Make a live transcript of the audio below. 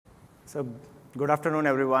So good afternoon,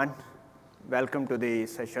 everyone. Welcome to the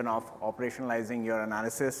session of operationalizing your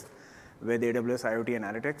analysis with AWS IoT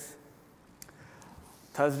Analytics.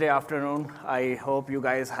 Thursday afternoon, I hope you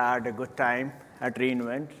guys had a good time at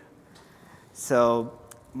re:Invent. So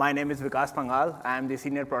my name is Vikas Pangal. I am the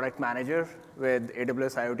Senior Product Manager with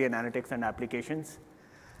AWS IoT Analytics and Applications.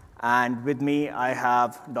 And with me, I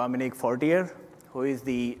have Dominique Fortier, who is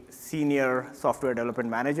the Senior Software Development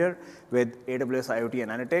Manager with AWS IoT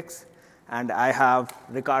Analytics. And I have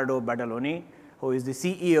Riccardo Badaloni, who is the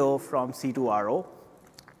CEO from C2RO,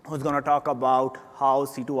 who's going to talk about how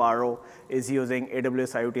C2RO is using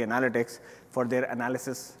AWS IoT Analytics for their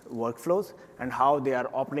analysis workflows and how they are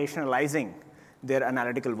operationalizing their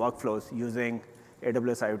analytical workflows using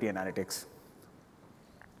AWS IoT Analytics.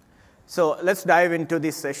 So let's dive into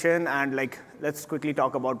this session and let's quickly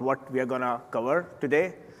talk about what we are going to cover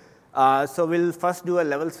today. So we'll first do a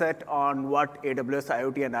level set on what AWS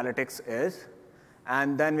IoT Analytics is,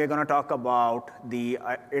 and then we're going to talk about the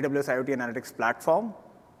AWS IoT Analytics platform,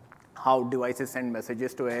 how devices send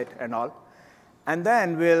messages to it and all. And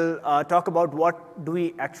then we'll talk about what do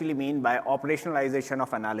we actually mean by operationalization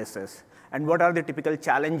of analysis, and what are the typical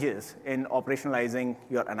challenges in operationalizing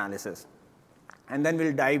your analysis. And then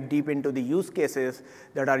we'll dive deep into the use cases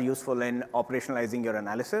that are useful in operationalizing your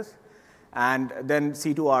analysis. And then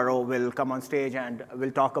C2RO will come on stage and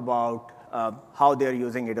we'll talk about how they're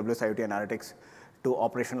using AWS IoT Analytics to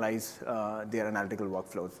operationalize their analytical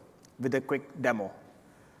workflows with a quick demo.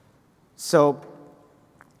 So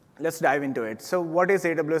let's dive into it. So what is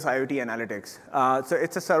AWS IoT Analytics? So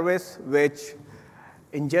it's a service which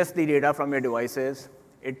ingests the data from your devices.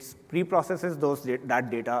 It pre-processes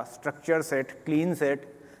that data, structures it, cleans it,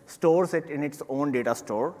 stores it in its own data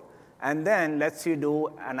store, and then lets you do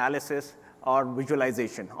analysis or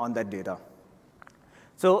visualization on that data.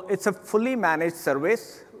 So it's a fully managed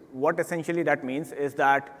service. What essentially that means is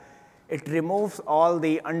that it removes all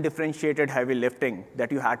the undifferentiated heavy lifting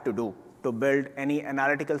that you had to do to build any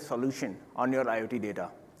analytical solution on your IoT data.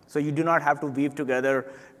 So you do not have to weave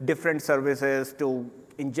together different services to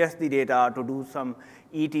ingest the data, to do some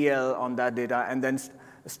ETL on that data, and then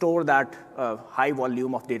store that high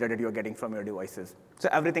volume of data that you're getting from your devices. So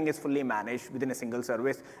everything is fully managed within a single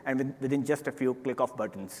service and within just a few click of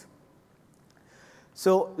buttons.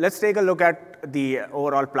 So let's take a look at the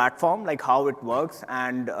overall platform, like how it works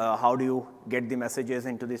and how do you get the messages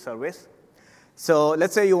into the service. So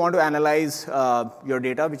let's say you want to analyze your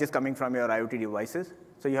data, which is coming from your IoT devices.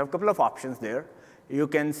 So you have a couple of options there. You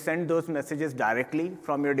can send those messages directly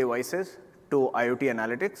from your devices to IoT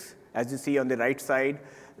Analytics. As you see on the right side,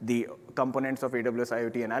 the components of AWS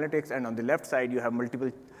IoT Analytics, and on the left side, you have multiple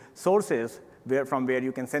sources from where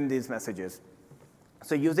you can send these messages.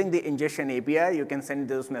 So using the ingestion API, you can send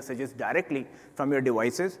those messages directly from your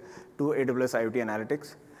devices to AWS IoT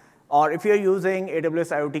Analytics. Or if you're using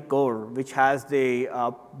AWS IoT Core, which has the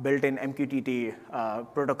built-in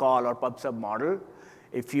MQTT protocol or PubSub model,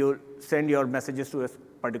 if you send your messages to a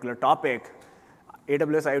particular topic,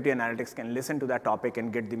 AWS IoT Analytics can listen to that topic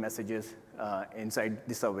and get the messages inside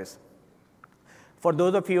the service. For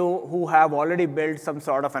those of you who have already built some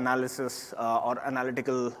sort of analysis or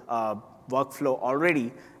analytical workflow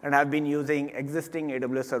already and have been using existing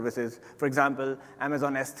AWS services, for example,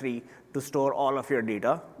 Amazon S3, to store all of your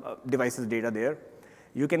data, devices data there,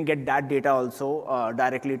 you can get that data also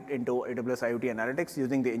directly into AWS IoT Analytics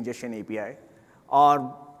using the ingestion API.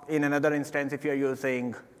 Or in another instance, if you're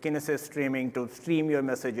using Kinesis streaming to stream your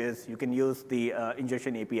messages, you can use the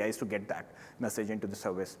ingestion APIs to get that message into the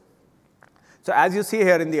service. So as you see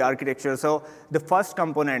here in the architecture, so the first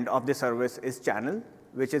component of the service is channel,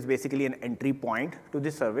 which is basically an entry point to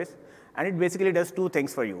the service. And it basically does two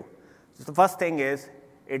things for you. So the first thing is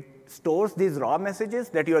it stores these raw messages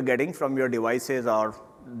that you are getting from your devices or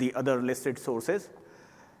the other listed sources.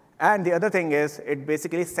 And the other thing is it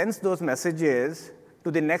basically sends those messages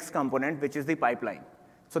to the next component, which is the pipeline.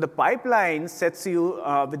 So the pipeline sets you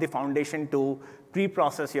with the foundation to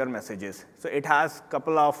pre-process your messages. So it has a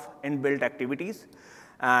couple of inbuilt activities.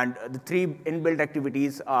 And the three inbuilt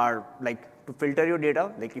activities are to filter your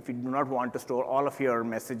data. Like if you do not want to store all of your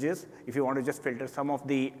messages, if you want to just filter some of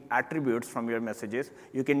the attributes from your messages,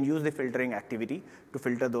 you can use the filtering activity to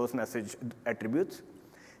filter those message attributes.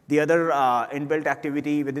 The other inbuilt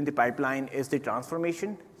activity within the pipeline is the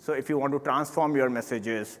transformation. So if you want to transform your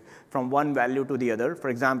messages from one value to the other, for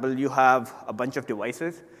example, you have a bunch of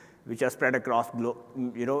devices which are spread across,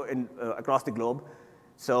 across the globe.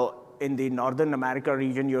 So in the Northern America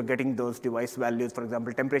region, you're getting those device values, for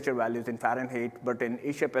example, temperature values in Fahrenheit, but in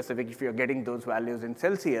Asia Pacific, if you're getting those values in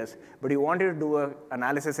Celsius, but you wanted to do an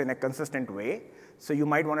analysis in a consistent way, so you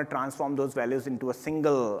might want to transform those values into a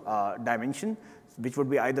single dimension, which would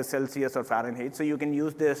be either Celsius or Fahrenheit. So you can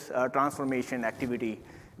use this transformation activity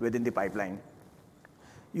within the pipeline.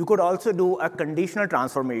 You could also do a conditional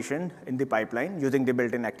transformation in the pipeline using the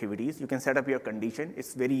built-in activities. You can set up your condition.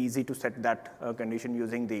 It's very easy to set that condition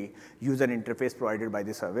using the user interface provided by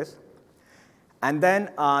the service. And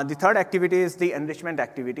then the third activity is the enrichment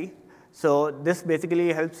activity. So this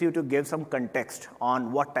basically helps you to give some context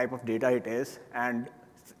on what type of data it is and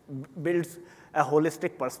builds a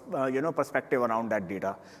holistic perspective around that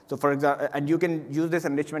data. So for example, and you can use this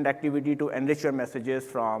enrichment activity to enrich your messages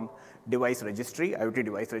from device registry, IoT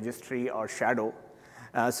device registry, or Shadow.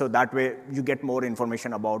 So that way, you get more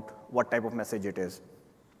information about what type of message it is.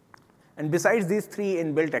 And besides these three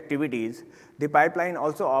inbuilt activities, the pipeline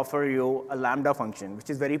also offers you a Lambda function, which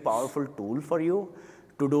is a very powerful tool for you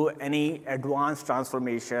to do any advanced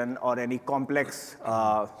transformation or any complex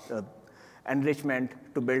enrichment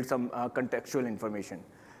to build some contextual information.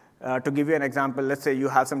 To give you an example, let's say you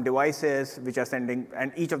have some devices which are sending,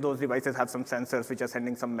 and each of those devices have some sensors which are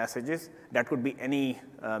sending some messages. That could be any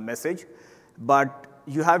message. But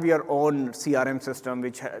you have your own CRM system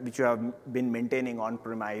which you have been maintaining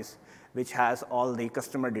on-premise, which has all the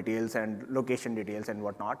customer details and location details and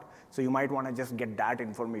whatnot. So you might want to just get that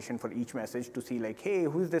information for each message to see like, hey,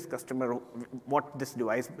 who's this customer, what this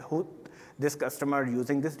device, who this customer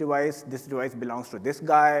using this device belongs to this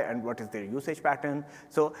guy, and what is their usage pattern.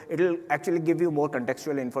 So it'll actually give you more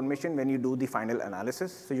contextual information when you do the final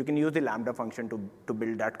analysis. So you can use the Lambda function to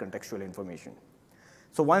build that contextual information.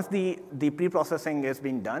 So once the pre-processing is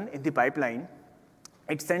being done in the pipeline,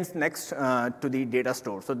 it sends next to the data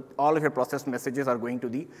store. So all of your processed messages are going to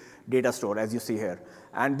the data store, as you see here.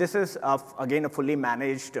 And this is, again, a fully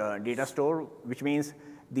managed data store, which means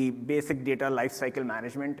the basic data lifecycle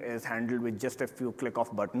management is handled with just a few click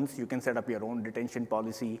of buttons. You can set up your own retention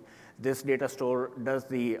policy. This data store does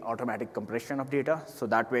the automatic compression of data, so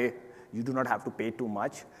that way you do not have to pay too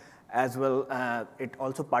much. As well, it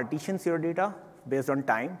also partitions your data based on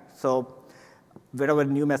time. So wherever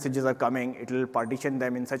new messages are coming, it will partition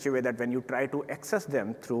them in such a way that when you try to access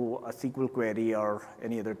them through a SQL query or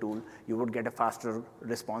any other tool, you would get a faster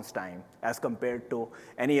response time as compared to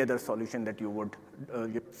any other solution that you would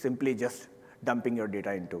simply just dumping your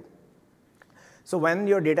data into. So when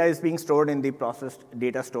your data is being stored in the processed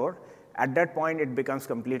data store, at that point, it becomes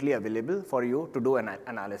completely available for you to do an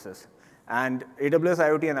analysis. And AWS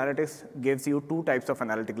IoT Analytics gives you two types of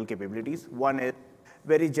analytical capabilities. One is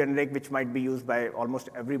very generic, which might be used by almost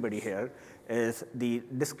everybody here, is the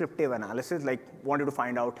descriptive analysis, like wanted to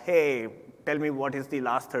find out, hey, tell me what is the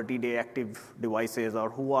last 30-day active devices, or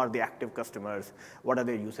who are the active customers, what are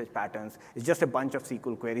their usage patterns. It's just a bunch of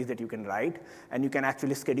SQL queries that you can write, and you can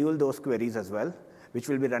actually schedule those queries as well, which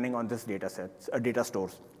will be running on this data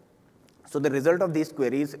stores. So the result of these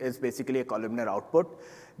queries is basically a columnar output,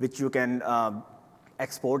 which you can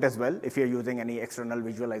export as well if you're using any external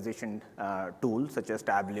visualization tool, such as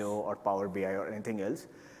Tableau or Power BI or anything else.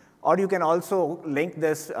 Or you can also link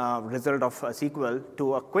this result of SQL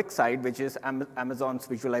to a QuickSight, which is Amazon's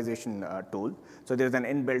visualization tool. So there's an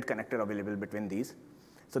inbuilt connector available between these.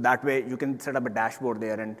 So that way, you can set up a dashboard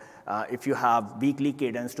there, and if you have weekly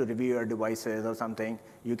cadence to review your devices or something,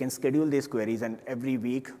 you can schedule these queries, and every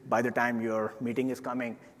week, by the time your meeting is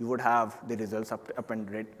coming, you would have the results up and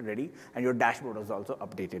ready, and your dashboard is also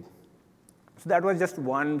updated. So that was just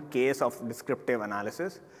one case of descriptive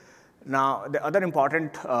analysis. Now, the other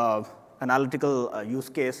important analytical use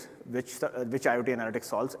case which IoT Analytics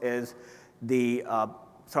solves is the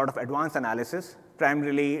sort of advanced analysis,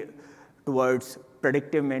 primarily towards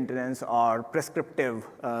predictive maintenance or prescriptive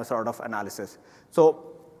sort of analysis.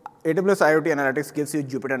 So AWS IoT Analytics gives you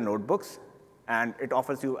Jupyter notebooks, and it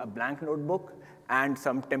offers you a blank notebook and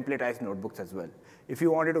some templatized notebooks as well. If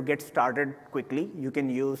you wanted to get started quickly, you can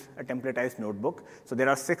use a templatized notebook. So there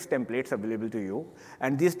are 6 templates available to you,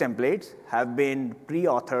 and these templates have been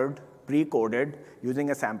pre-authored, pre-coded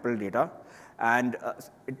using a sample data. And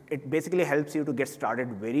it basically helps you to get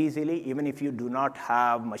started very easily, even if you do not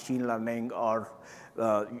have machine learning or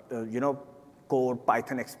core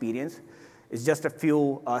Python experience. It's just a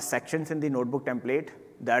few sections in the notebook template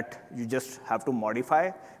that you just have to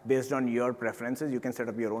modify based on your preferences. You can set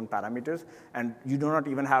up your own parameters, and you do not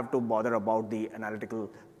even have to bother about the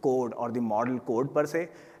analytical code or the model code per se,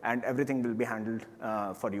 and everything will be handled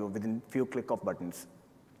for you within a few click of buttons.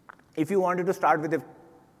 If you wanted to start with a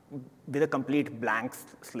with a complete blank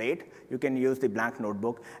slate. You can use the blank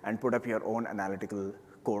notebook and put up your own analytical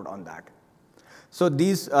code on that. So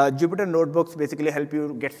these Jupyter notebooks basically help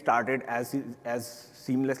you get started as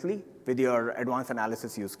seamlessly with your advanced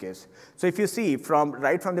analysis use case. So if you see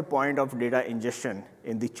right from the point of data ingestion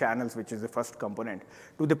in the channels, which is the first component,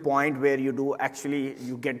 to the point where you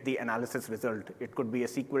get the analysis result, it could be a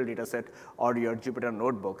SQL data set or your Jupyter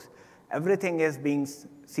notebooks. Everything is being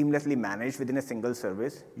seamlessly managed within a single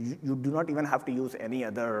service. You do not even have to use any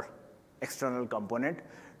other external component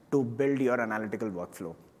to build your analytical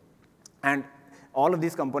workflow. And all of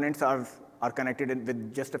these components are connected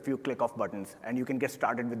with just a few click of buttons, and you can get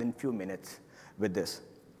started within a few minutes with this.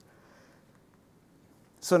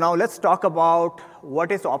 So now let's talk about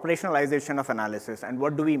what is operationalization of analysis, and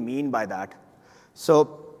what do we mean by that.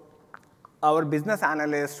 So our business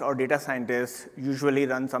analysts or data scientists usually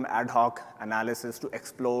run some ad hoc analysis to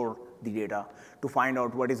explore the data, to find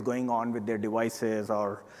out what is going on with their devices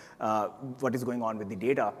or what is going on with the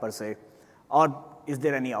data per se, or is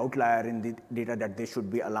there any outlier in the data that they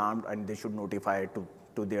should be alarmed and they should notify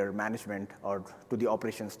to their management or to the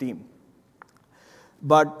operations team.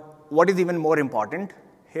 But what is even more important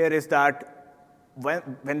here is that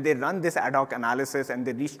when they run this ad hoc analysis and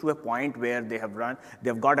they reach to a point where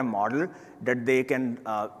they've got a model that they can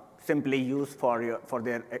simply use for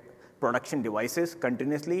their production devices,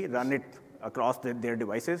 continuously run it across their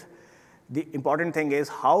devices. The important thing is,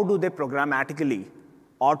 how do they programmatically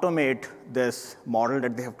automate this model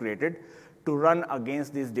that they have created to run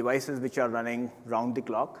against these devices which are running round the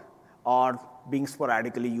clock or being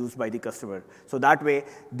sporadically used by the customer. So that way,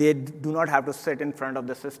 they do not have to sit in front of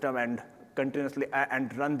the system and continuously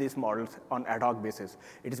and run these models on ad hoc basis.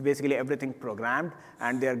 It is basically everything programmed,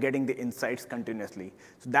 and they are getting the insights continuously.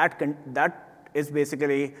 So that is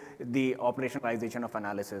basically the operationalization of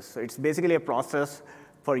analysis. So it's basically a process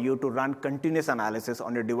for you to run continuous analysis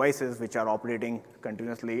on your devices which are operating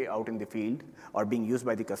continuously out in the field or being used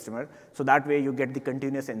by the customer. So that way you get the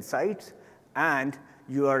continuous insights, and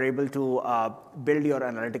you are able to build your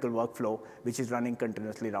analytical workflow, which is running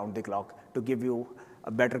continuously around the clock to give you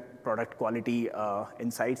a better product quality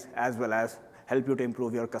insights, as well as help you to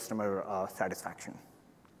improve your customer satisfaction.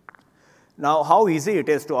 Now, how easy it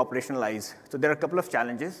is to operationalize. So there are a couple of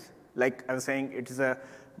challenges. Like I was saying, it is a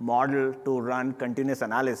model to run continuous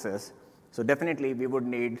analysis. So definitely, we would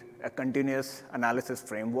need a continuous analysis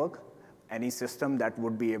framework, any system that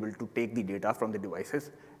would be able to take the data from the devices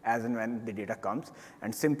as and when the data comes,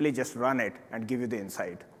 and simply just run it and give you the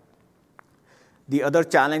insight. The other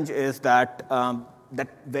challenge is that that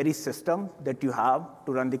very system that you have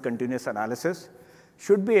to run the continuous analysis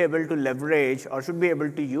should be able to leverage or should be able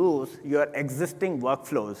to use your existing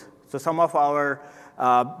workflows. So some of our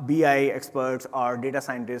BI experts or data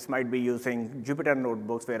scientists might be using Jupyter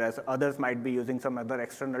notebooks, whereas others might be using some other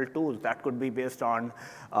external tools that could be based on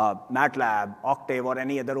MATLAB, Octave, or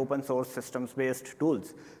any other open source systems-based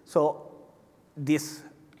tools. So this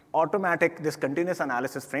continuous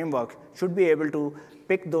analysis framework should be able to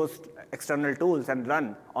pick those external tools and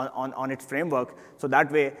run on its framework. So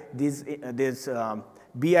that way, these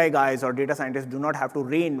BI guys or data scientists do not have to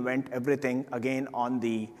reinvent everything again on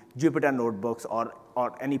the Jupyter notebooks or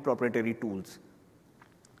any proprietary tools.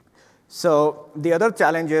 So the other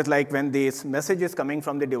challenge is, like, when this message is coming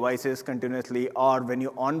from the devices continuously, or when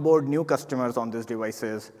you onboard new customers on these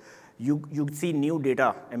devices, you see new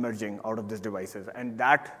data emerging out of these devices, and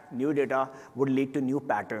that new data would lead to new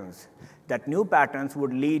patterns. That new patterns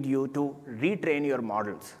would lead you to retrain your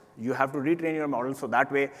models. You have to retrain your models so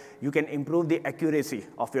that way you can improve the accuracy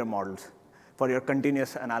of your models for your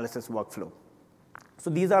continuous analysis workflow. So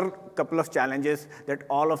these are a couple of challenges that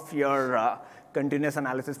all of your continuous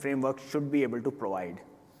analysis framework should be able to provide.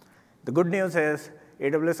 The good news is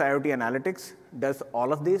AWS IoT Analytics does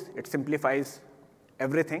all of these. It simplifies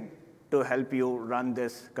everything to help you run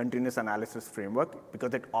this continuous analysis framework,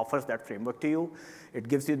 because it offers that framework to you. It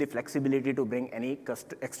gives you the flexibility to bring any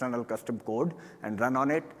external custom code and run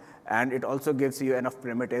on it. And it also gives you enough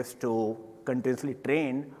primitives to continuously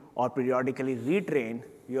train or periodically retrain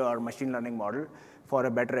your machine learning model for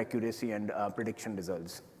a better accuracy and prediction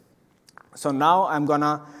results. So now I'm going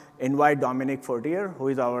to invite Dominic Fortier, who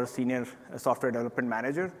is our Senior Software Development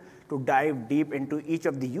Manager, to dive deep into each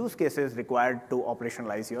of the use cases required to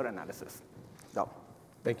operationalize your analysis. So.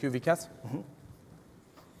 Thank you, Vikas. Mm-hmm.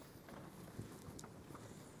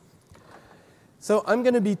 So I'm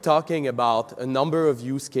going to be talking about a number of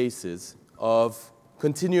use cases of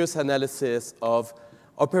continuous analysis, of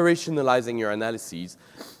operationalizing your analyses.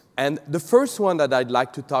 And the first one that I'd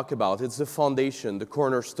like to talk about is the foundation, the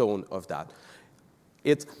cornerstone of that.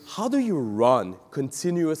 It's how do you run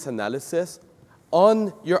continuous analysis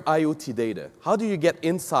on your IoT data? How do you get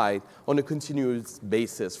insight on a continuous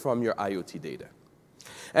basis from your IoT data?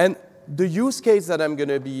 And the use case that I'm going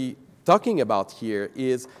to be talking about here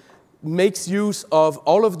makes use of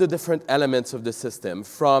all of the different elements of the system,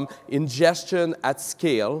 from ingestion at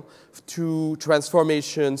scale to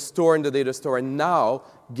transformation, store in the data store, and now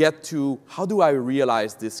get to how do I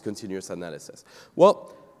realize this continuous analysis?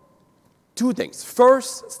 Well, two things.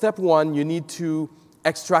 First, step one, you need to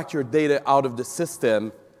extract your data out of the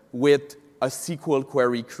system with a SQL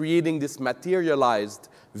query, creating this materialized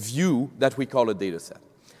view that we call a data set.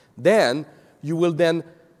 Then, you will then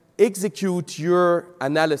execute your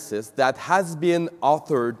analysis that has been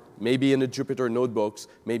authored, maybe in a Jupyter Notebooks,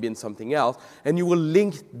 maybe in something else, and you will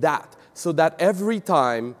link that so that every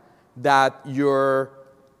time that your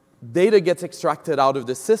data gets extracted out of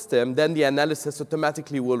the system, then the analysis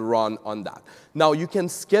automatically will run on that. Now, you can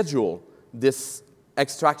schedule this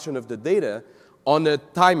extraction of the data on a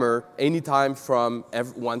timer anytime from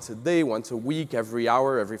once a day, once a week, every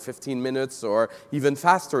hour, every 15 minutes, or even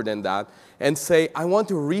faster than that, and say, I want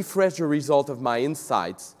to refresh the result of my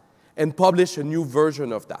insights and publish a new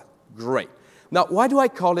version of that. Great. Now, why do I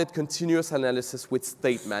call it continuous analysis with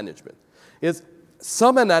state management? Is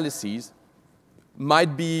some analyses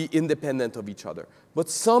might be independent of each other, but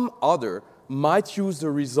some other might use the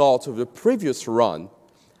results of the previous run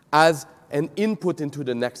as an input into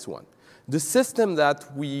the next one. The system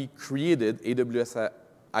that we created, AWS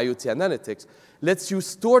IoT Analytics, lets you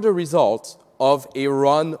store the results of a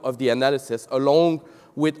run of the analysis along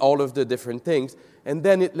with all of the different things, and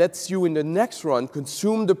then it lets you in the next run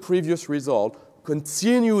consume the previous result,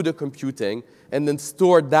 continue the computing, and then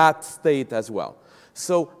store that state as well.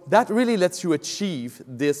 So that really lets you achieve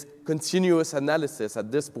this continuous analysis at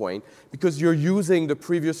this point because you're using the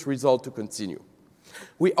previous result to continue.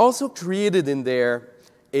 We also created in there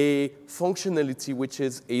a functionality which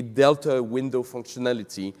is a delta window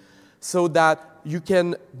functionality so that you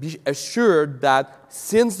can be assured that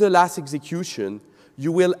since the last execution,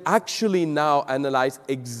 you will actually now analyze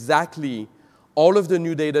exactly all of the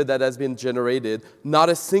new data that has been generated, not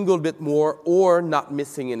a single bit more or not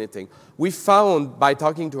missing anything. We found by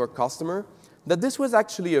talking to our customer that this was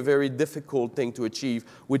actually a very difficult thing to achieve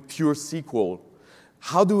with pure SQL.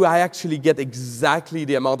 How do I actually get exactly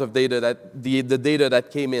the amount of data that the data that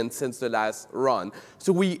came in since the last run?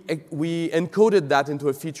 So we encoded that into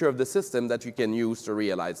a feature of the system that you can use to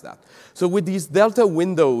realize that. So with these delta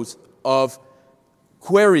windows of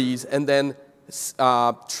queries and then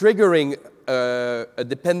triggering a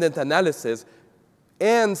dependent analysis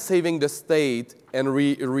and saving the state and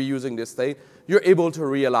reusing the state, you're able to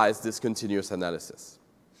realize this continuous analysis.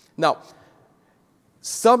 Now,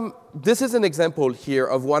 this is an example here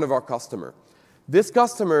of one of our customers. This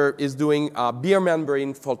customer is doing beer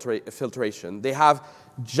membrane filtration. They have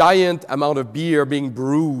giant amount of beer being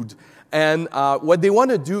brewed. And what they want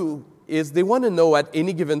to do is they want to know at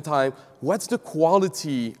any given time what's the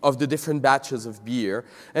quality of the different batches of beer.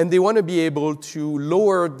 And they want to be able to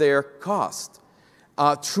lower their cost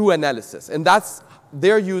through analysis. And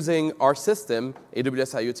they're using our system,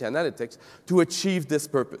 AWS IoT Analytics, to achieve this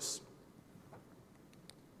purpose.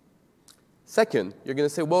 Second, you're going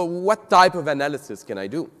to say, well, what type of analysis can I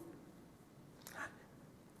do?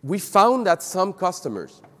 We found that some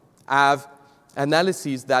customers have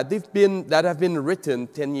analyses that have been written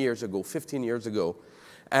 10 years ago, 15 years ago.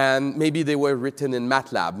 And maybe they were written in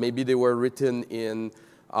MATLAB. Maybe they were written in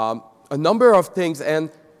a number of things.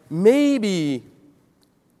 And maybe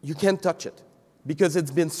you can't touch it because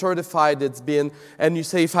it's been certified. And you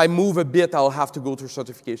say, if I move a bit, I'll have to go through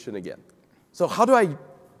certification again. So how do I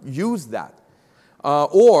use that?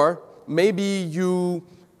 Or maybe you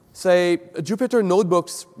say, Jupyter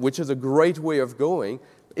Notebooks, which is a great way of going,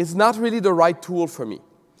 is not really the right tool for me.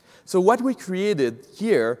 So what we created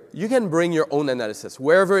here, you can bring your own analysis,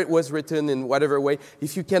 wherever it was written in whatever way.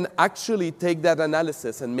 If you can actually take that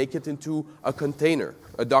analysis and make it into a container,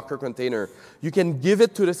 a Docker container, you can give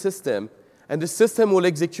it to the system, and the system will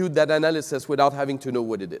execute that analysis without having to know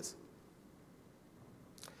what it is.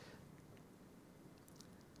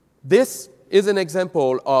 This is an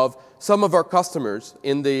example of some of our customers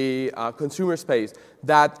in the consumer space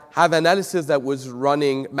that have analysis that was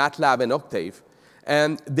running MATLAB and Octave.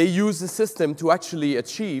 And they use the system to actually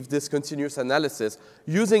achieve this continuous analysis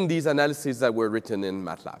using these analyses that were written in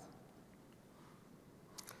MATLAB.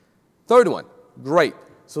 Third one, great.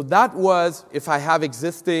 So that was if I have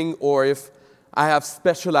existing or if I have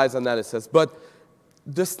specialized analysis. But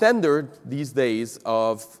the standard these days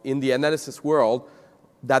in the analysis world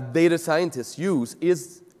that data scientists use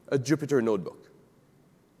is a Jupyter Notebook.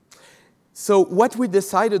 So what we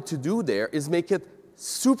decided to do there is make it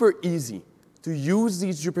super easy to use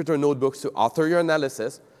these Jupyter notebooks to author your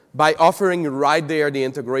analysis by offering right there the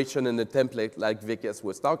integration and the template like Vikas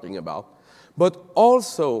was talking about, but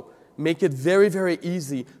also make it very, very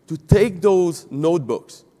easy to take those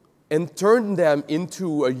notebooks and turn them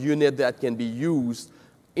into a unit that can be used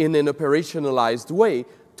in an operationalized way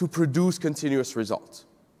to produce continuous results.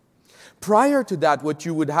 Prior to that, what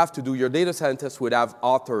you would have to do, your data scientist would have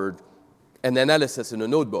authored an analysis in a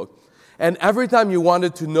notebook. And every time you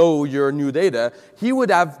wanted to know your new data, he would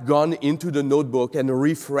have gone into the notebook and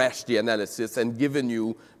refreshed the analysis and given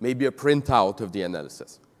you maybe a printout of the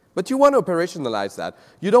analysis. But you want to operationalize that.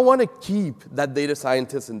 You don't want to keep that data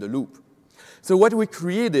scientist in the loop. So what we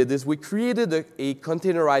created is we created a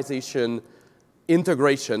containerization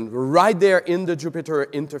integration right there in the Jupyter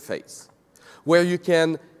interface, where you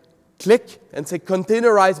can click and say,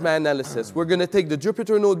 containerize my analysis. We're going to take the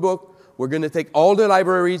Jupyter notebook. We're going to take all the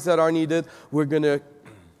libraries that are needed. We're going to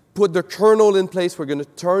put the kernel in place. We're going to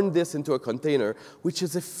turn this into a container, which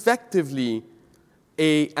is effectively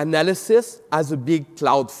an analysis as a big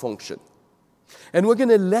cloud function. And we're going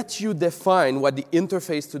to let you define what the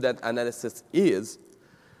interface to that analysis is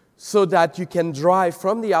so that you can drive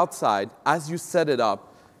from the outside, as you set it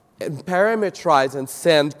up, and parameterize and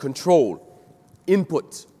send control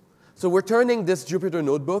inputs. So we're turning this Jupyter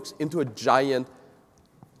notebooks into a giant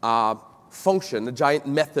function, a giant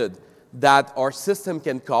method that our system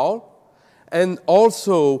can call, and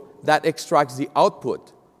also that extracts the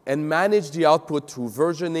output and manage the output through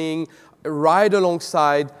versioning right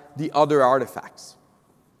alongside the other artifacts.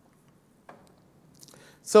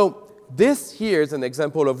 So this here is an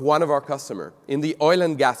example of one of our customers in the oil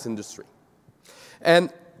and gas industry.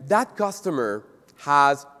 And that customer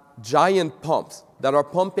has giant pumps that are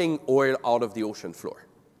pumping oil out of the ocean floor.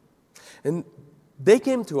 And they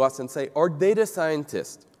came to us and say, our data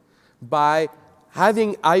scientists, by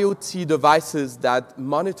having IoT devices that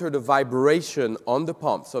monitor the vibration on the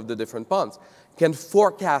pumps of the different pumps, can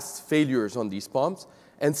forecast failures on these pumps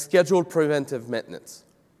and schedule preventive maintenance.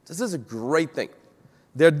 This is a great thing.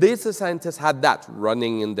 Their data scientists had that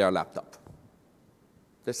running in their laptop.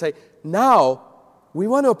 They say, now we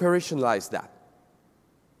want to operationalize that.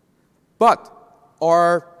 But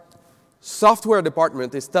our software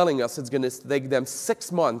department is telling us it's going to take them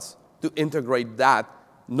 6 months to integrate that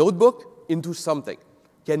notebook into something.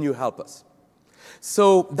 Can you help us?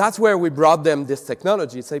 So that's where we brought them this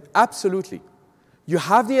technology. Say, absolutely. You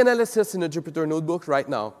have the analysis in a Jupyter notebook right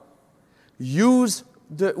now. Use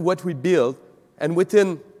what we built, and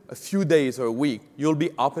within a few days or a week, you'll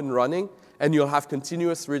be up and running, and you'll have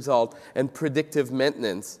continuous result and predictive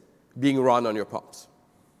maintenance being run on your pumps.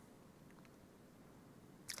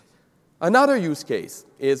 Another use case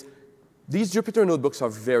is these Jupyter notebooks are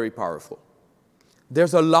very powerful.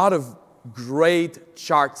 There's a lot of great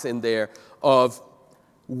charts in there of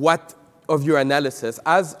your analysis.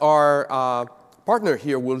 As our partner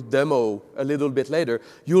here will demo a little bit later,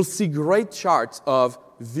 you'll see great charts of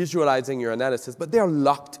visualizing your analysis, but they're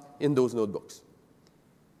locked in those notebooks.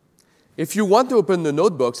 If you want to open the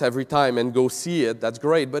notebooks every time and go see it, that's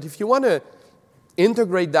great. But if you want to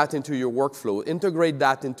integrate that into your workflow, integrate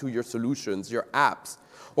that into your solutions, your apps,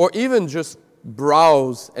 or even just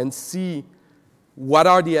browse and see what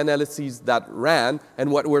are the analyses that ran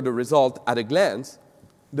and what were the results at a glance,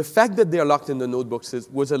 the fact that they're locked in the notebooks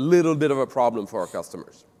was a little bit of a problem for our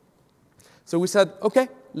customers. So we said, OK,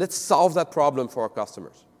 let's solve that problem for our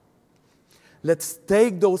customers. Let's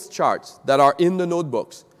take those charts that are in the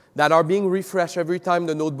notebooks, that are being refreshed every time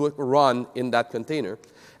the notebook runs in that container,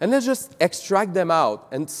 and let's just extract them out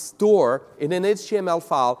and store in an HTML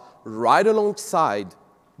file right alongside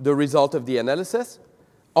the result of the analysis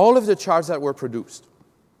all of the charts that were produced.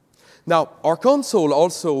 Now, our console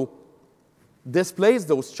also displays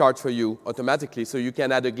those charts for you automatically, so you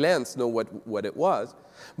can at a glance know what it was.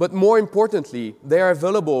 But more importantly, they are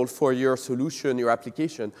available for your solution, your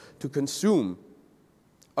application, to consume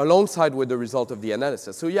alongside with the result of the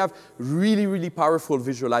analysis. So you have really, really powerful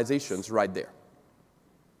visualizations right there.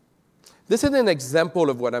 This is an example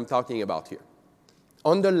of what I'm talking about here.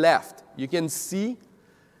 On the left, you can see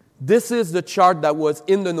this is the chart that was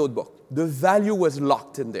in the notebook. The value was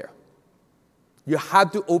locked in there. You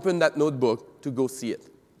had to open that notebook to go see it.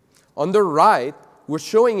 On the right, we're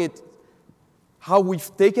showing it how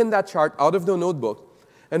we've taken that chart out of the notebook,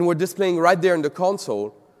 and we're displaying right there in the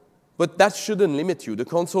console. But that shouldn't limit you. The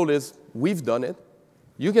console is, we've done it.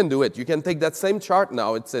 You can do it. You can take that same chart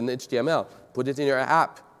now. It's in HTML. Put it in your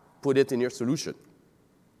app. Put it in your solution.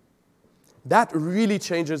 That really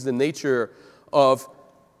changes the nature of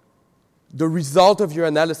the result of your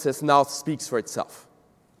analysis now speaks for itself.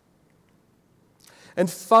 And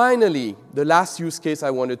finally, the last use case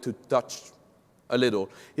I wanted to touch a little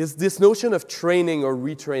is this notion of training or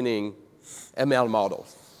retraining ML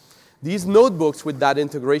models. These notebooks with that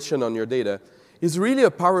integration on your data is really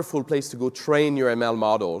a powerful place to go train your ML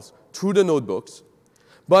models through the notebooks.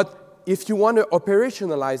 But if you want to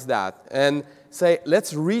operationalize that and say,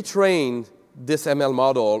 let's retrain this ML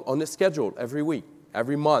model on a schedule every week,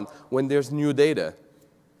 every month, when there's new data,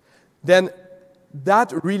 then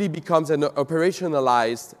that really becomes an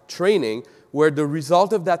operationalized training where the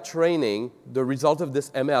result of that training, the result of this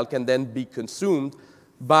ML, can then be consumed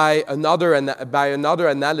by another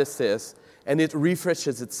analysis, and it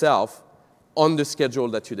refreshes itself on the schedule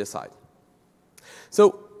that you decide.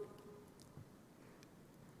 So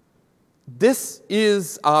this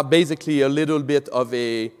is basically a little bit of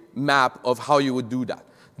a map of how you would do that.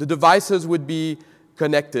 The devices would be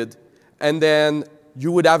connected, and then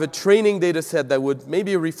you would have a training data set that would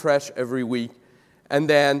maybe refresh every week, and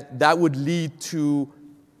then that would lead to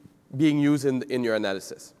being used in your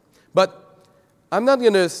analysis. But I'm not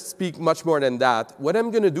going to speak much more than that. What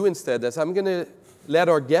I'm going to do instead is I'm going to let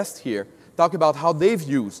our guest here talk about how they've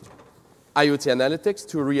used IoT analytics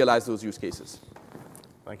to realize those use cases.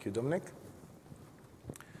 Thank you, Dominic.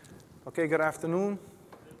 Okay, good afternoon.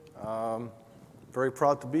 Very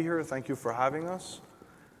proud to be here. Thank you for having us.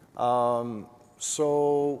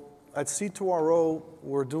 So at C2RO,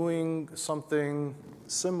 we're doing something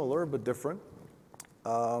similar but different.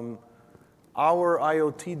 Our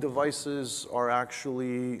IoT devices are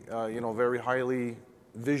actually, very highly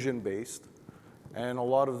vision-based, and a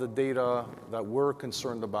lot of the data that we're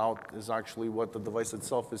concerned about is actually what the device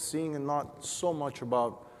itself is seeing, and not so much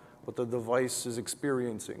about what the device is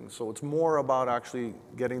experiencing. So it's more about actually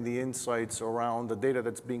getting the insights around the data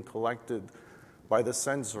that's being collected by the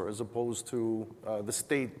sensor as opposed to the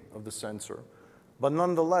state of the sensor. But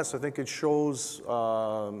nonetheless, I think it shows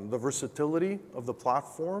the versatility of the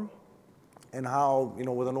platform and how,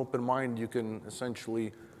 with an open mind, you can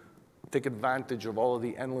essentially take advantage of all of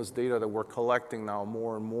the endless data that we're collecting now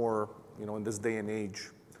more and more, in this day and age.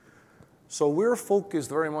 So we're focused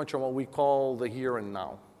very much on what we call the here and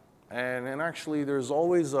now. And actually, there's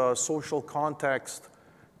always a social context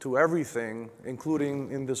to everything,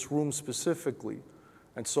 including in this room specifically.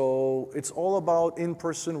 And so it's all about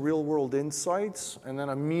in-person, real-world insights, and then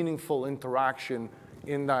a meaningful interaction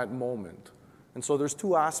in that moment. And so there's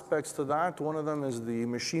two aspects to that. One of them is the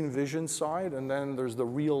machine vision side, and then there's the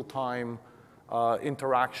real-time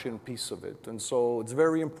interaction piece of it. And so it's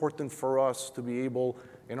very important for us to be able,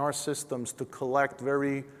 in our systems, to collect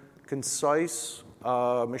very concise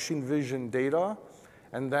machine vision data,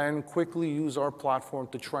 and then quickly use our platform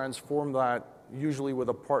to transform that, usually with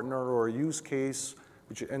a partner or a use case,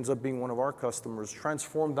 which ends up being one of our customers,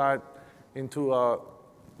 transform that into a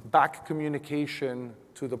back communication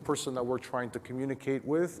to the person that we're trying to communicate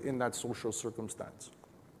with in that social circumstance.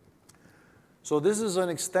 So this is an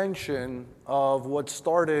extension of what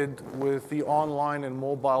started with the online and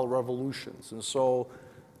mobile revolutions. And so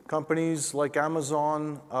companies like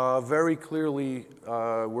Amazon very clearly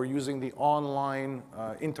were using the online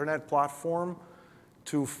internet platform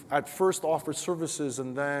to at first offer services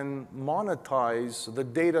and then monetize the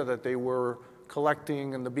data that they were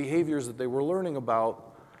collecting and the behaviors that they were learning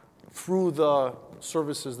about through the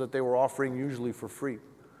services that they were offering, usually for free.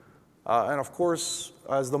 And of course,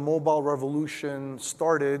 as the mobile revolution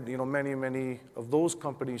started, many of those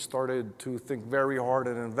companies started to think very hard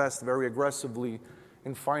and invest very aggressively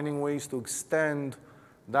in finding ways to extend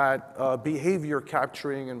that behavior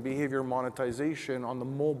capturing and behavior monetization on the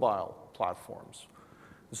mobile platforms.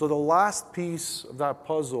 So the last piece of that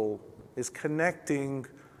puzzle is connecting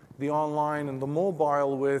the online and the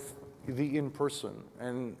mobile with the in-person.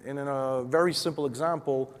 And in a very simple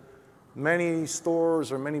example, many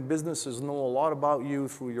stores or many businesses know a lot about you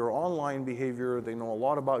through your online behavior. They know a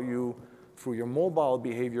lot about you through your mobile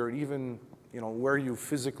behavior, even where you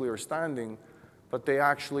physically are standing. But they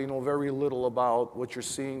actually know very little about what you're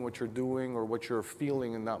seeing, what you're doing, or what you're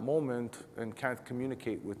feeling in that moment, and can't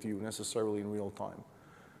communicate with you necessarily in real time.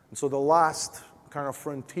 And so the last kind of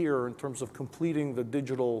frontier in terms of completing the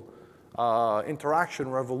digital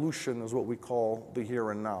interaction revolution is what we call the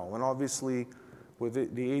here and now. And obviously, with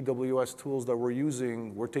the AWS tools that we're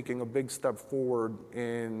using, we're taking a big step forward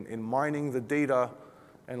in mining the data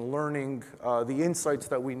and learning the insights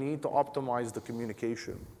that we need to optimize the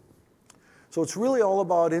communication. So it's really all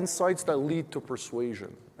about insights that lead to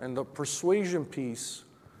persuasion. And the persuasion piece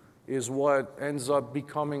is what ends up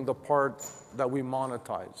becoming the part that we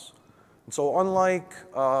monetize. So unlike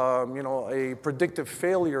a predictive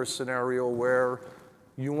failure scenario where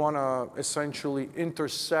you want to essentially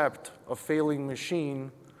intercept a failing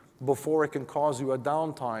machine before it can cause you a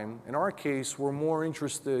downtime, in our case, we're more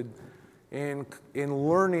interested in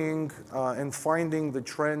learning and finding the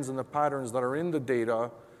trends and the patterns that are in the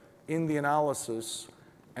data, in the analysis,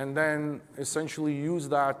 and then essentially use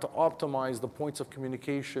that to optimize the points of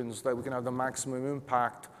communications so that we can have the maximum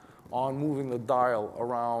impact on moving the dial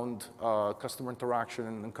around customer interaction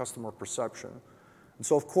and customer perception. And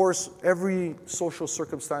so, of course, every social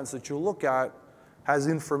circumstance that you look at has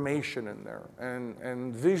information in there.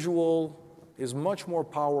 And visual is much more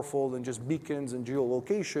powerful than just beacons and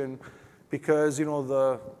geolocation because,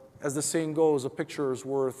 as the saying goes, a picture is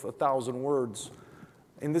worth 1,000 words.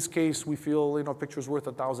 In this case, we feel a picture is worth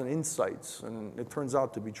 1,000 insights, and it turns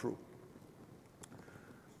out to be true.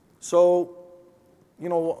 So,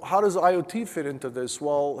 how does IoT fit into this?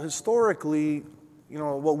 Well, historically,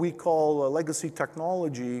 what we call legacy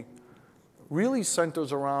technology really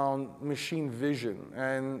centers around machine vision.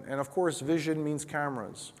 And of course, vision means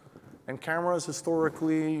cameras. And cameras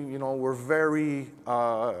historically, were very,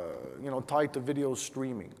 tied to video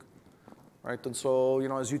streaming, right? And so,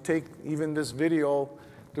 as you take even this video,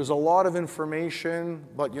 there's a lot of information,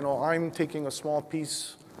 but, I'm taking a small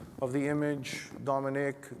piece of the image,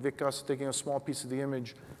 Dominic, Vikas taking a small piece of the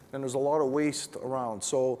image, and there's a lot of waste around.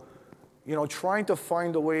 So, trying to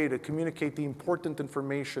find a way to communicate the important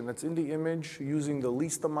information that's in the image using the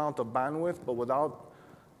least amount of bandwidth, but without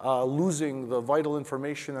losing the vital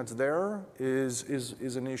information that's there is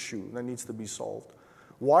an issue that needs to be solved.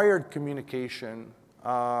 Wired communication,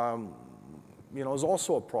 is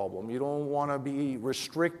also a problem. You don't want to be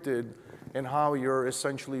restricted in how you're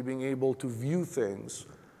essentially being able to view things.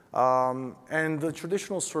 And the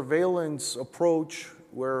traditional surveillance approach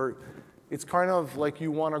where it's kind of like you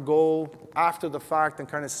want to go after the fact and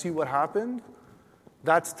kind of see what happened,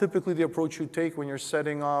 that's typically the approach you take when you're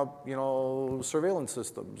setting up, surveillance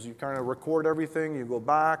systems. You kind of record everything, you go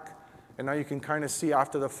back, and now you can kind of see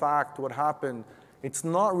after the fact what happened. It's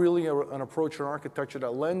not really an approach or architecture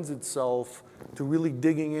that lends itself to really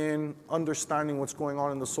digging in, understanding what's going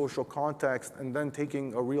on in the social context, and then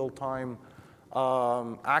taking a real-time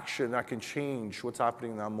action that can change what's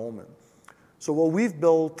happening in that moment. So what we've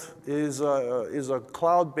built is a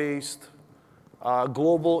cloud-based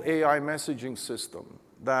global AI messaging system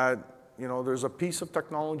that, there's a piece of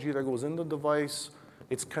technology that goes in the device,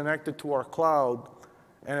 it's connected to our cloud,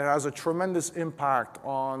 and it has a tremendous impact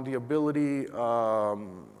on the ability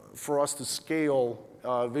for us to scale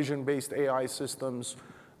vision-based AI systems,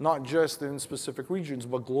 not just in specific regions,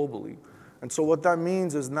 but globally. And so what that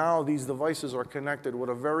means is now these devices are connected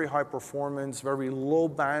with a very high performance, very low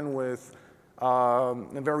bandwidth,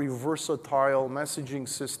 and very versatile messaging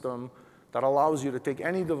system that allows you to take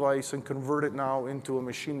any device and convert it now into a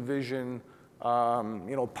machine vision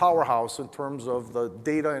powerhouse in terms of the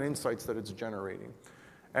data and insights that it's generating.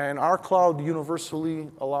 And our cloud universally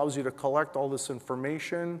allows you to collect all this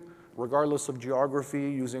information, regardless of geography,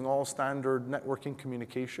 using all standard networking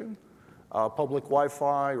communication, public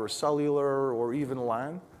Wi-Fi or cellular or even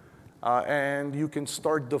LAN. And you can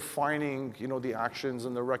start defining, the actions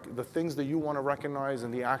and the things that you want to recognize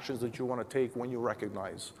and the actions that you want to take when you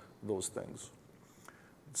recognize those things.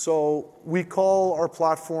 So we call our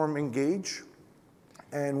platform Engage.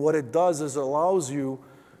 And what it does is it allows you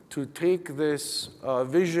to take this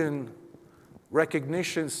vision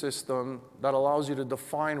recognition system that allows you to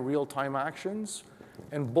define real-time actions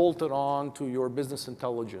and bolt it on to your business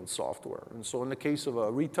intelligence software. And so in the case of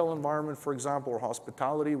a retail environment, for example, or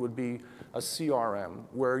hospitality would be a CRM,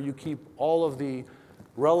 where you keep all of the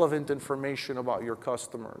relevant information about your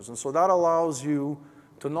customers. And so that allows you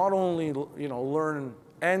to not only learn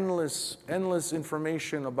endless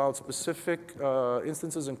information about specific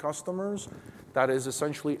instances and customers that is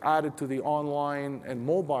essentially added to the online and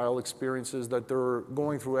mobile experiences that they're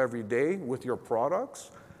going through every day with your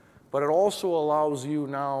products, but it also allows you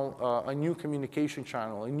now a new communication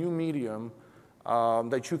channel, a new medium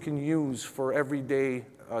that you can use for everyday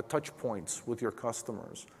touch points with your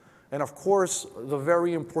customers. And of course, the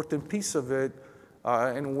very important piece of it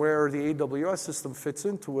and where the AWS system fits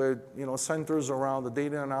into it, centers around the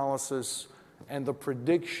data analysis and the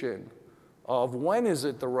prediction of when is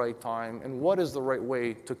it the right time and what is the right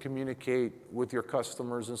way to communicate with your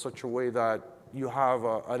customers in such a way that you have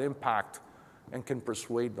an impact and can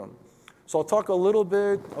persuade them. So I'll talk a little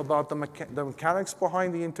bit about the mechanics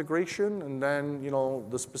behind the integration and then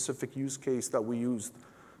the specific use case that we used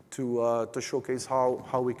to showcase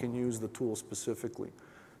how we can use the tool specifically.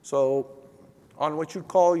 So on what you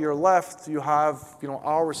call your left, you have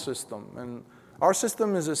our system. And our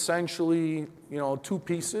system is essentially two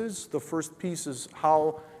pieces. The first piece is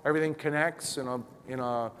how everything connects in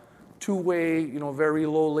a two-way, very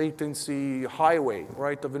low latency highway,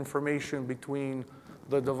 right, of information between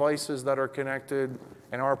the devices that are connected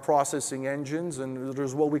and our processing engines. And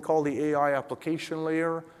there's what we call the AI application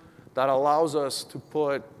layer that allows us to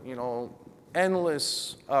put,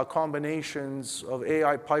 endless combinations of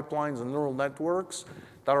AI pipelines and neural networks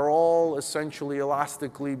that are all essentially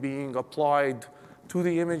elastically being applied to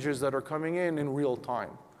the images that are coming in real time.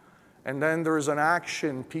 And then there's an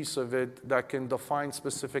action piece of it that can define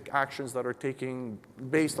specific actions that are taking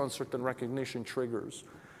based on certain recognition triggers.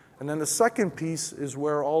 And then the second piece is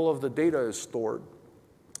where all of the data is stored.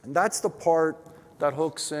 And that's the part that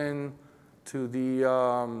hooks in to the,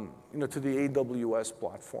 to the AWS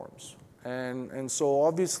platforms. And so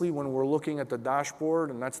obviously when we're looking at the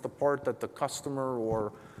dashboard, and that's the part that the customer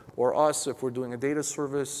or us, if we're doing a data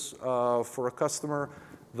service for a customer,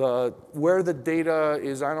 where the data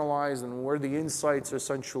is analyzed and where the insights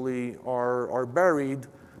essentially are buried,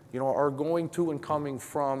 are going to and coming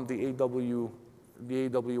from the AWS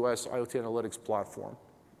IoT Analytics platform.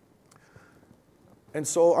 And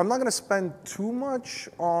so I'm not going to spend too much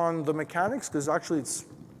on the mechanics, because actually it's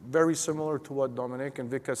very similar to what Dominic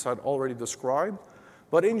and Vikas had already described.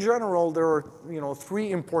 But in general, there are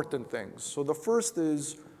three important things. So the first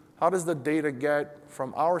is, how does the data get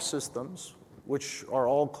from our systems, which are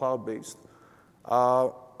all cloud-based,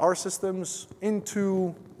 our systems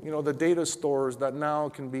into the data stores that now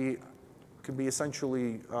can be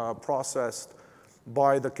essentially processed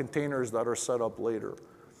by the containers that are set up later.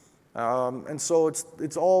 And so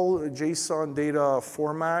it's all JSON data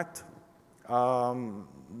format.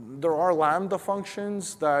 There are Lambda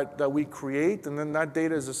functions that we create, and then that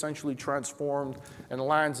data is essentially transformed and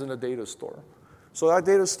lands in a data store. So that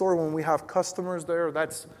data store, when we have customers there,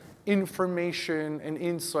 that's information and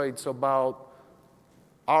insights about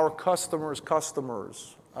our customers'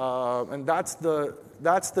 customers. And that's the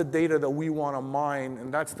data that we want to mine,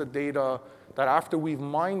 and that's the data that after we've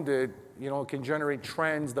mined it, can generate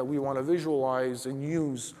trends that we want to visualize and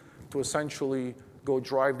use to essentially go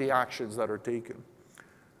drive the actions that are taken.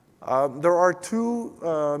 There are two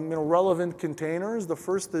relevant containers. The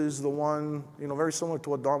first is the one very similar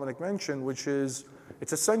to what Dominic mentioned, which is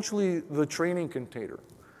it's essentially the training container.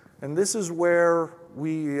 And this is where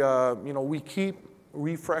we keep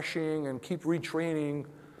refreshing and keep retraining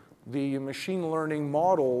the machine learning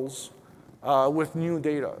models with new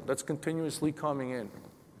data that's continuously coming in.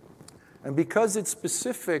 And because it's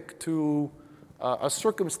specific to a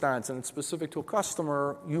circumstance and it's specific to a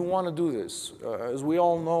customer, you want to do this. As we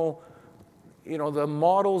all know, the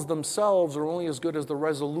models themselves are only as good as the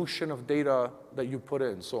resolution of data that you put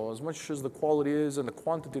in. So as much as the quality is and the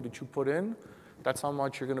quantity that you put in, that's how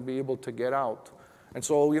much you're going to be able to get out. And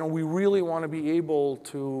so we really want to be able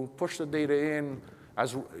to push the data in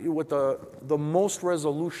with the most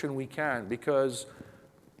resolution we can, because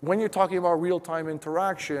when you're talking about real-time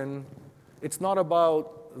interaction, it's not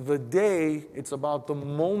about the day, it's about the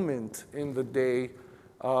moment in the day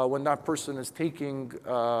when that person is taking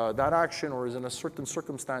that action or is in a certain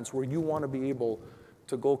circumstance where you want to be able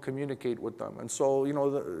to go communicate with them. And so,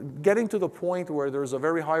 getting to the point where there's a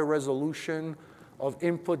very high resolution of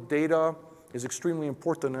input data is extremely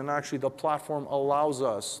important, and actually the platform allows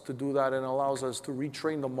us to do that and allows us to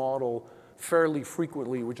retrain the model fairly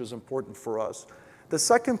frequently, which is important for us. The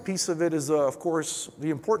second piece of it is, of course, the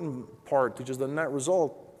important part, which is the net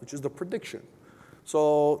result, which is the prediction.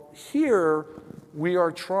 So here, we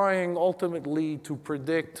are trying ultimately to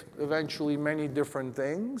predict eventually many different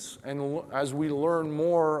things. And as we learn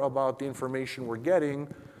more about the information we're getting,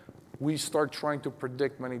 we start trying to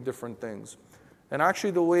predict many different things. And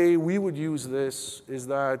actually, the way we would use this is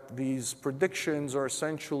that these predictions are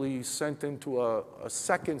essentially sent into a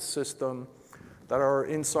second system that are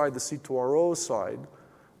inside the C2RO side.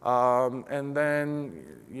 And then,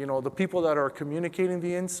 the people that are communicating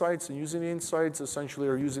the insights and using the insights essentially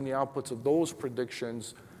are using the outputs of those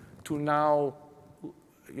predictions to now,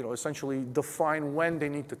 essentially define when they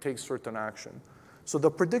need to take certain action. So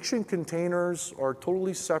the prediction containers are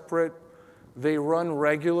totally separate. They run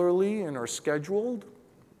regularly and are scheduled.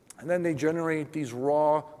 And then they generate these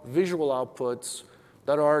raw visual outputs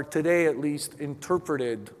that are today at least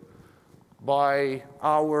interpreted by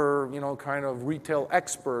our, kind of retail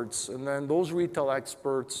experts. And then those retail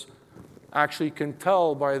experts actually can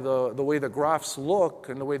tell by the way the graphs look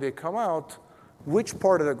and the way they come out, which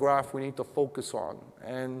part of the graph we need to focus on.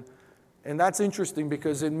 And that's interesting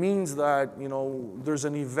because it means that, there's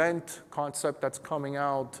an event concept that's coming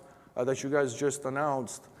out that you guys just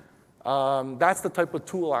announced, that's the type of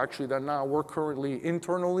tool actually that now we're currently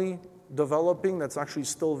internally developing that's actually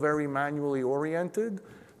still very manually oriented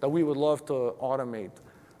that we would love to automate.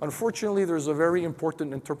 Unfortunately, there's a very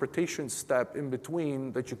important interpretation step in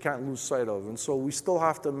between that you can't lose sight of. And so we still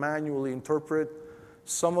have to manually interpret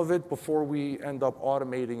some of it before we end up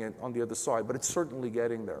automating it on the other side, but it's certainly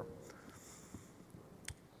getting there.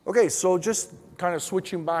 Okay, so just kind of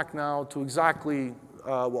switching back now to exactly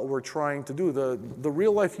what we're trying to do. The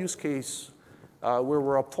real life use case where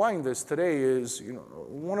we're applying this today is,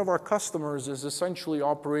 one of our customers is essentially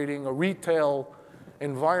operating a retail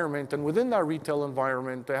environment, and within that retail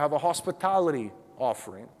environment, they have a hospitality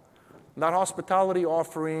offering. And that hospitality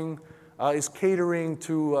offering is catering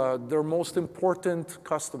to their most important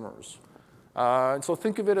customers. And so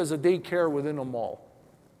think of it as a daycare within a mall.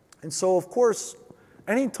 And so, of course,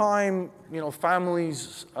 anytime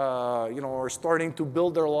families are starting to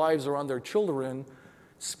build their lives around their children,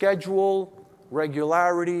 schedule,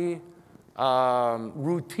 regularity,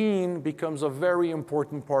 routine becomes a very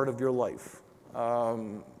important part of your life.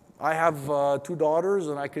 I have 2 daughters,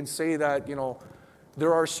 and I can say that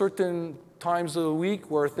there are certain times of the week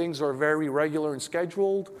where things are very regular and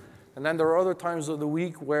scheduled, and then there are other times of the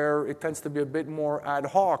week where it tends to be a bit more ad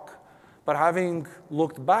hoc. But having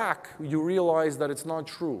looked back, you realize that it's not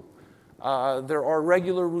true. There are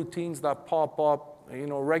regular routines that pop up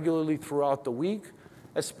regularly throughout the week,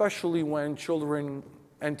 especially when children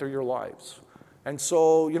enter your lives. And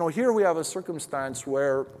so here we have a circumstance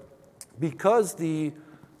where, because the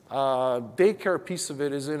daycare piece of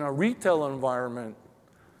it is in a retail environment,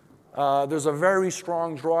 there's a very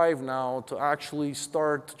strong drive now to actually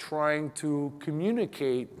start trying to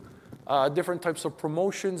communicate different types of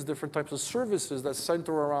promotions, different types of services that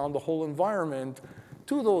center around the whole environment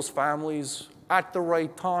to those families at the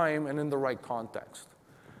right time and in the right context.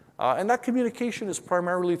 And that communication is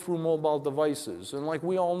primarily through mobile devices. And like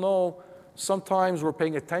we all know, sometimes we're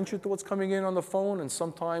paying attention to what's coming in on the phone, and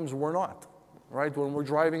sometimes we're not, right? When we're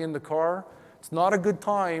driving in the car, it's not a good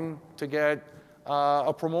time to get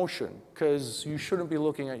a promotion because you shouldn't be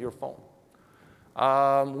looking at your phone.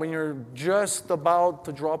 When you're just about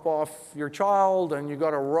to drop off your child and you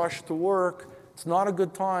got to rush to work, it's not a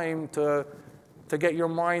good time to get your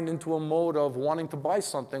mind into a mode of wanting to buy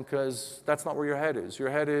something, because that's not where your head is. Your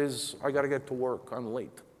head is, I got to get to work, I'm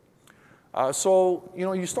late. So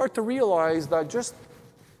you start to realize that just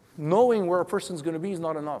knowing where a person's going to be is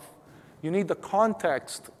not enough. You need the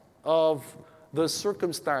context of the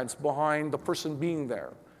circumstance behind the person being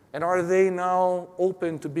there. And are they now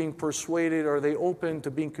open to being persuaded? Are they open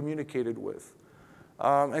to being communicated with?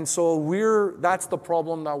 And so that's the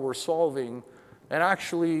problem that we're solving. And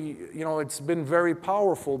actually, it's been very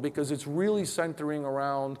powerful because it's really centering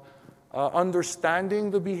around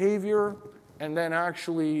understanding the behavior and then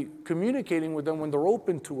actually communicating with them when they're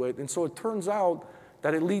open to it. And so it turns out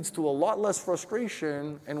that it leads to a lot less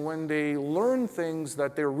frustration. And when they learn things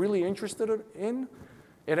that they're really interested in,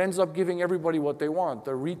 it ends up giving everybody what they want.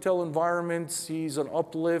 The retail environment sees an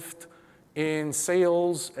uplift in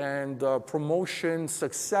sales and promotion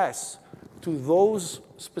success to those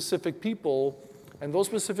specific people. And those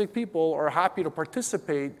specific people are happy to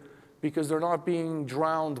participate because they're not being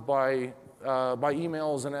drowned by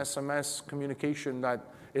emails and SMS communication that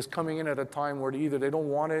is coming in at a time where either they don't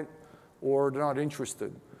want it or they're not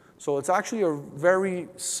interested. So it's actually a very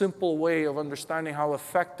simple way of understanding how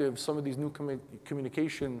effective some of these new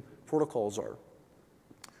communication protocols are.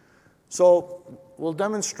 So we'll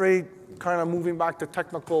demonstrate, kind of moving back to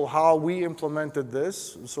technical, how we implemented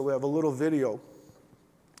this. So we have a little video.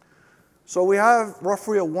 So we have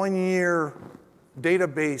roughly a 1-year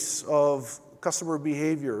database of customer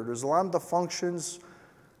behavior. There's Lambda functions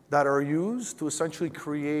that are used to essentially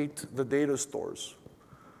create the data stores.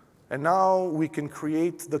 And now we can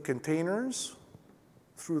create the containers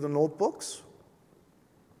through the notebooks.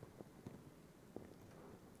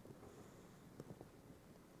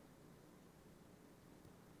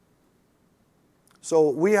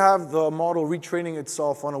 So we have the model retraining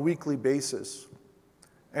itself on a weekly basis.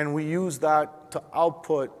 And we use that to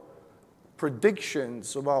output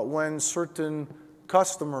predictions about when certain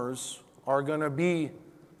customers are going to be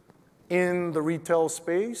in the retail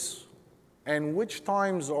space and which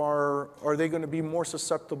times are they going to be more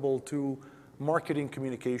susceptible to marketing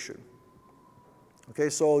communication. Okay,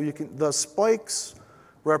 so the spikes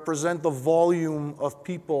represent the volume of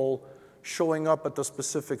people showing up at the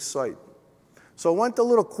specific site. So I went a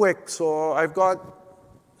little quick, so I've got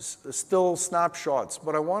still snapshots,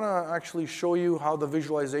 but I want to actually show you how the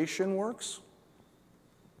visualization works.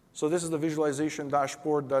 So this is the visualization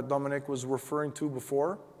dashboard that Dominic was referring to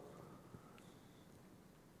before.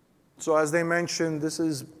 So as they mentioned, this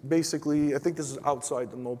is basically, I think this is outside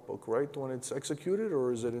the notebook, right? When it's executed,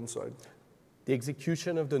 or is it inside? The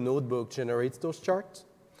execution of the notebook generates those charts.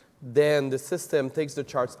 Then the system takes the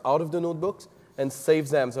charts out of the notebooks and saves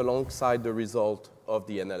them alongside the result of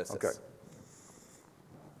the analysis. Okay.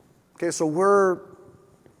 Okay, so we're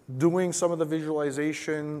doing some of the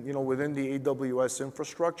visualization, within the AWS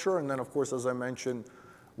infrastructure, and then of course, as I mentioned,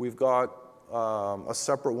 we've got a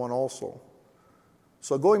separate one also.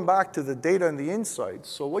 So going back to the data and the insights,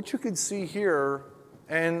 so what you can see here,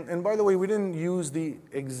 and by the way, we didn't use the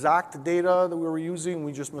exact data that we were using,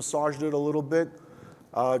 we just massaged it a little bit,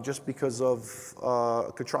 just because of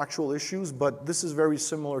contractual issues, but this is very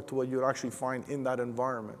similar to what you'd actually find in that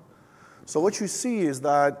environment. So what you see is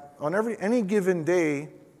that on any given day,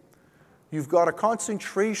 you've got a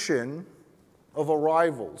concentration of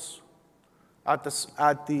arrivals at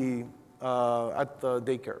the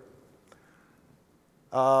daycare.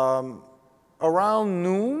 Around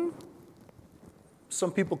noon,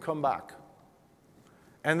 some people come back.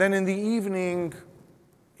 And then in the evening,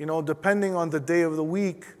 depending on the day of the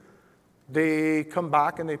week, they come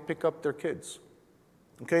back and they pick up their kids.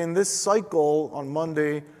 Okay, and this cycle on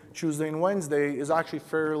Monday, Tuesday, and Wednesday is actually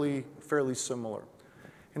fairly similar.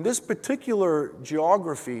 In this particular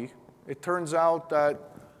geography, it turns out that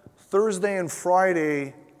Thursday and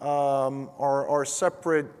Friday are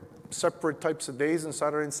separate types of days, and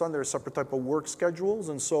Saturday and Sunday are separate type of work schedules.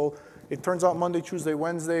 And so it turns out Monday, Tuesday,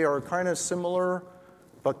 Wednesday are kind of similar,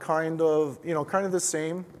 but kind of the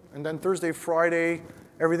same. And then Thursday, Friday,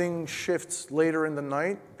 everything shifts later in the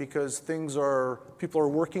night because people are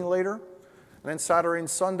working later. And then Saturday and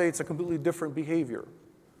Sunday, it's a completely different behavior.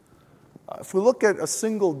 If we look at a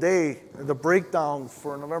single day, the breakdown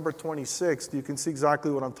for November 26th, you can see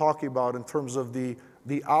exactly what I'm talking about in terms of the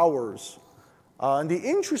hours. And the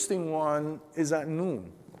interesting one is at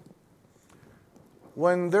noon.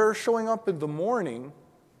 When they're showing up in the morning,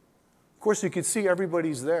 of course, you can see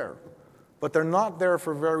everybody's there, but they're not there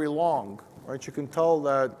for very long, right? You can tell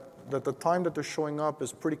that the time that they're showing up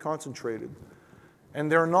is pretty concentrated.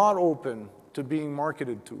 And they're not open to being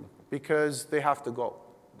marketed to because they have to go.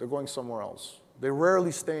 They're going somewhere else. They're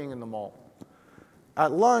rarely staying in the mall.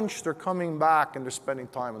 At lunch, they're coming back and they're spending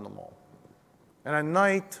time in the mall. And at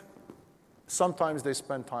night, sometimes they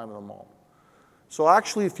spend time in the mall. So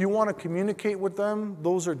actually, if you want to communicate with them,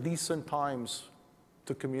 those are decent times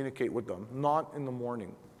to communicate with them, not in the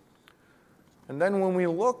morning. And then when we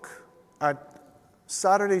look at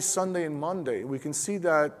Saturday, Sunday, and Monday, we can see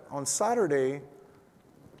that on Saturday,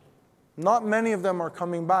 not many of them are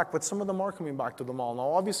coming back, but some of them are coming back to the mall. Now,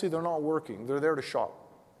 obviously, they're not working. They're there to shop.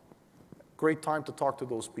 Great time to talk to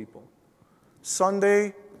those people. Sunday,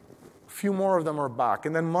 a few more of them are back.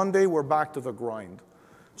 And then Monday, we're back to the grind.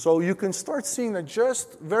 So you can start seeing a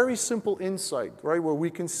just very simple insight, right, where we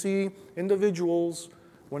can see individuals,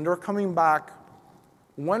 when they're coming back,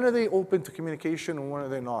 when are they open to communication and when are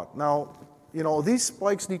they not? Now, these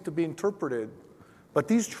spikes need to be interpreted, but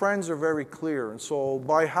these trends are very clear. And so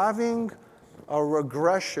by having a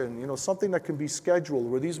regression, something that can be scheduled,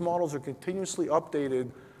 where these models are continuously updated,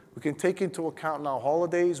 we can take into account now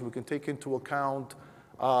holidays, we can take into account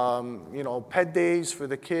pet days for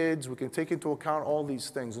the kids, we can take into account all these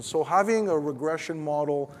things. And so having a regression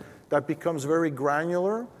model that becomes very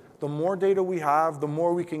granular, the more data we have, the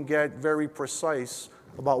more we can get very precise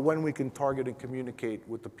about when we can target and communicate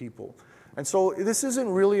with the people. And so this isn't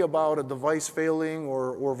really about a device failing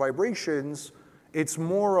or vibrations. It's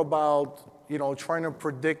more about trying to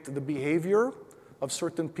predict the behavior of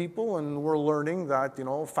certain people, and we're learning that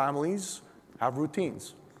families have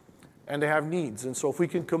routines and they have needs. And so if we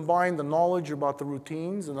can combine the knowledge about the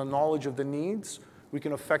routines and the knowledge of the needs, we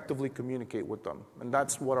can effectively communicate with them. And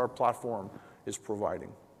that's what our platform is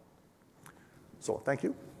providing. So thank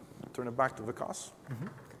you. Turn it back to Vikas. Mm-hmm.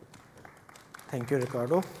 Thank you,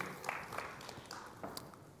 Ricardo.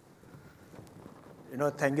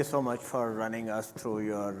 Thank you so much for running us through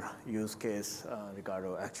your use case,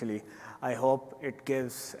 Ricardo. Actually, I hope it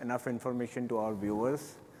gives enough information to our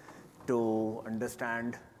viewers to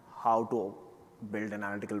understand how to build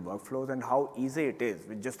analytical workflows and how easy it is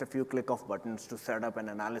with just a few click of buttons to set up an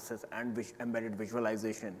analysis and embedded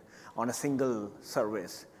visualization on a single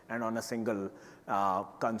service and on a single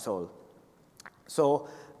console. So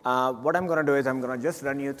what I'm going to do is I'm going to just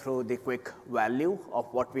run you through the quick value of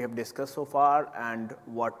what we have discussed so far and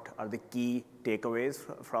what are the key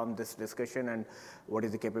takeaways from this discussion and what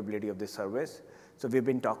is the capability of this service. So we've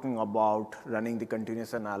been talking about running the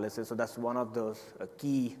continuous analysis. So that's one of those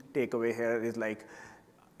key takeaway here is like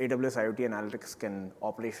AWS IoT Analytics can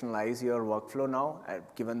operationalize your workflow now,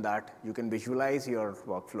 given that you can visualize your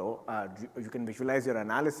workflow, you can visualize your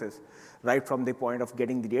analysis right from the point of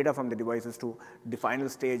getting the data from the devices to the final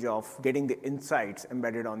stage of getting the insights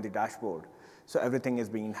embedded on the dashboard. So everything is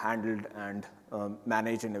being handled and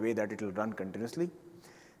managed in a way that it will run continuously.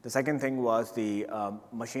 The second thing was the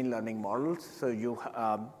machine learning models. So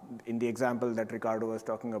in the example that Ricardo was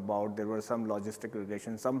talking about, there were some logistic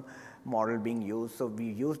regression, some model being used. So we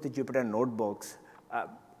used the Jupyter Notebooks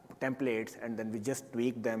templates, and then we just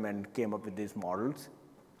tweaked them and came up with these models.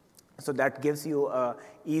 So that gives you an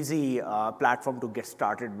easy platform to get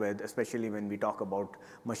started with, especially when we talk about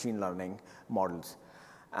machine learning models.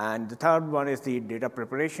 And the third one is the data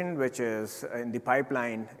preparation, which is in the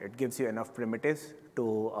pipeline. It gives you enough primitives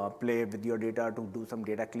to play with your data, to do some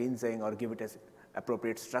data cleansing or give it an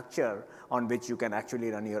appropriate structure on which you can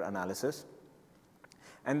actually run your analysis.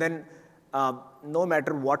 And then no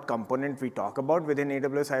matter what component we talk about within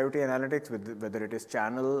AWS IoT Analytics, whether it is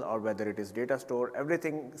channel or whether it is data store,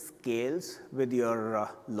 everything scales with your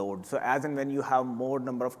load. So as and when you have more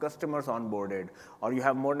number of customers onboarded, or you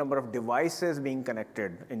have more number of devices being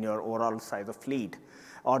connected in your overall size of fleet,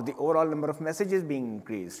 or the overall number of messages being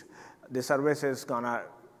increased, the service is gonna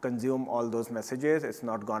consume all those messages. It's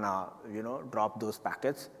not gonna drop those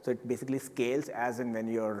packets. So it basically scales as and when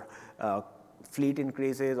your fleet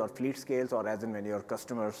increases or fleet scales, or as and when your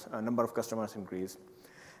number of customers increase.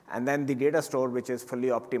 And then the data store, which is fully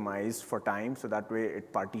optimized for time, so that way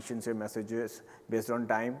it partitions your messages based on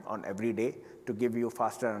time on every day to give you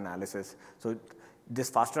faster analysis. So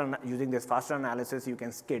using this faster analysis, you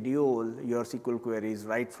can schedule your SQL queries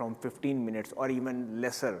right from 15 minutes or even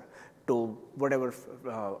lesser to whatever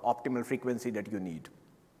optimal frequency that you need.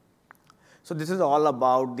 So this is all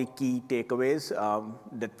about the key takeaways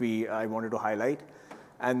that I wanted to highlight.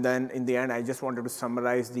 And then in the end, I just wanted to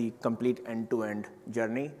summarize the complete end-to-end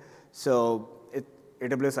journey. So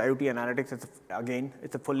AWS IoT Analytics,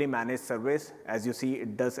 it's a fully managed service. As you see,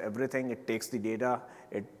 it does everything. It takes the data,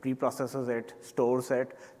 it pre-processes it, stores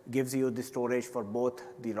it, gives you the storage for both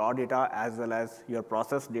the raw data as well as your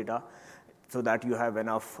processed data, so that you have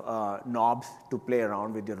enough knobs to play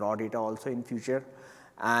around with your raw data also in future.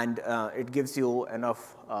 And it gives you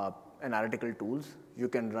enough analytical tools. You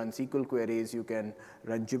can run SQL queries, you can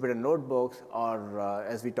run Jupyter Notebooks, or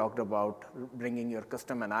as we talked about, bringing your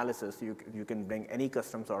custom analysis. You can bring any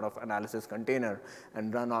custom sort of analysis container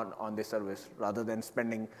and run on the service, rather than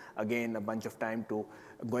spending, again, a bunch of time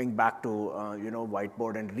going back to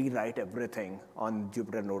whiteboard and rewrite everything on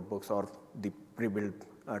Jupyter Notebooks or the pre-built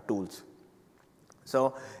tools.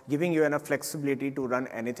 So giving you enough flexibility to run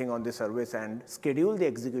anything on the service and schedule the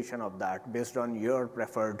execution of that based on your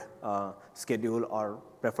preferred schedule or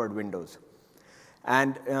preferred windows.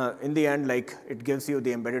 And in the end, it gives you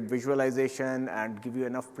the embedded visualization and give you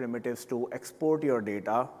enough primitives to export your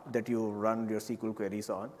data that you run your SQL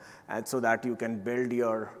queries on, and so that you can build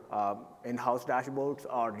your in-house dashboards,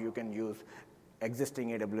 or you can use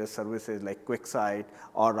existing AWS services like QuickSight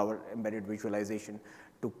or our embedded visualization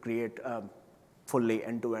to create fully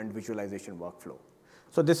end-to-end visualization workflow.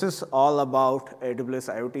 So this is all about AWS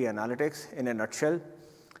IoT Analytics in a nutshell.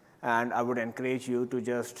 And I would encourage you to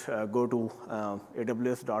just go to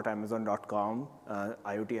aws.amazon.com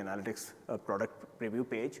IoT Analytics product preview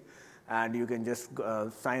page, and you can just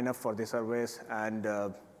sign up for the service and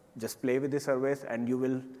just play with the service, and you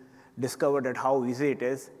will discover that how easy it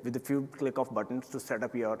is with a few click of buttons to set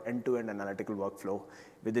up your end-to-end analytical workflow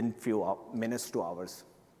within few minutes to hours.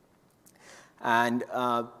 And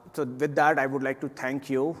so with that, I would like to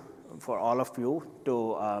thank you for all of you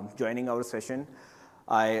to joining our session.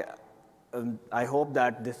 I hope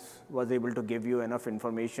that this was able to give you enough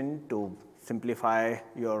information to simplify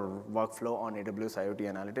your workflow on AWS IoT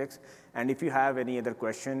Analytics. And if you have any other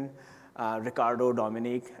question, Ricardo,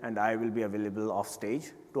 Dominic, and I will be available off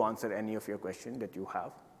stage to answer any of your questions that you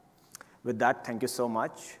have. With that, thank you so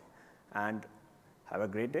much, and have a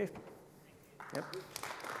great day. Yep.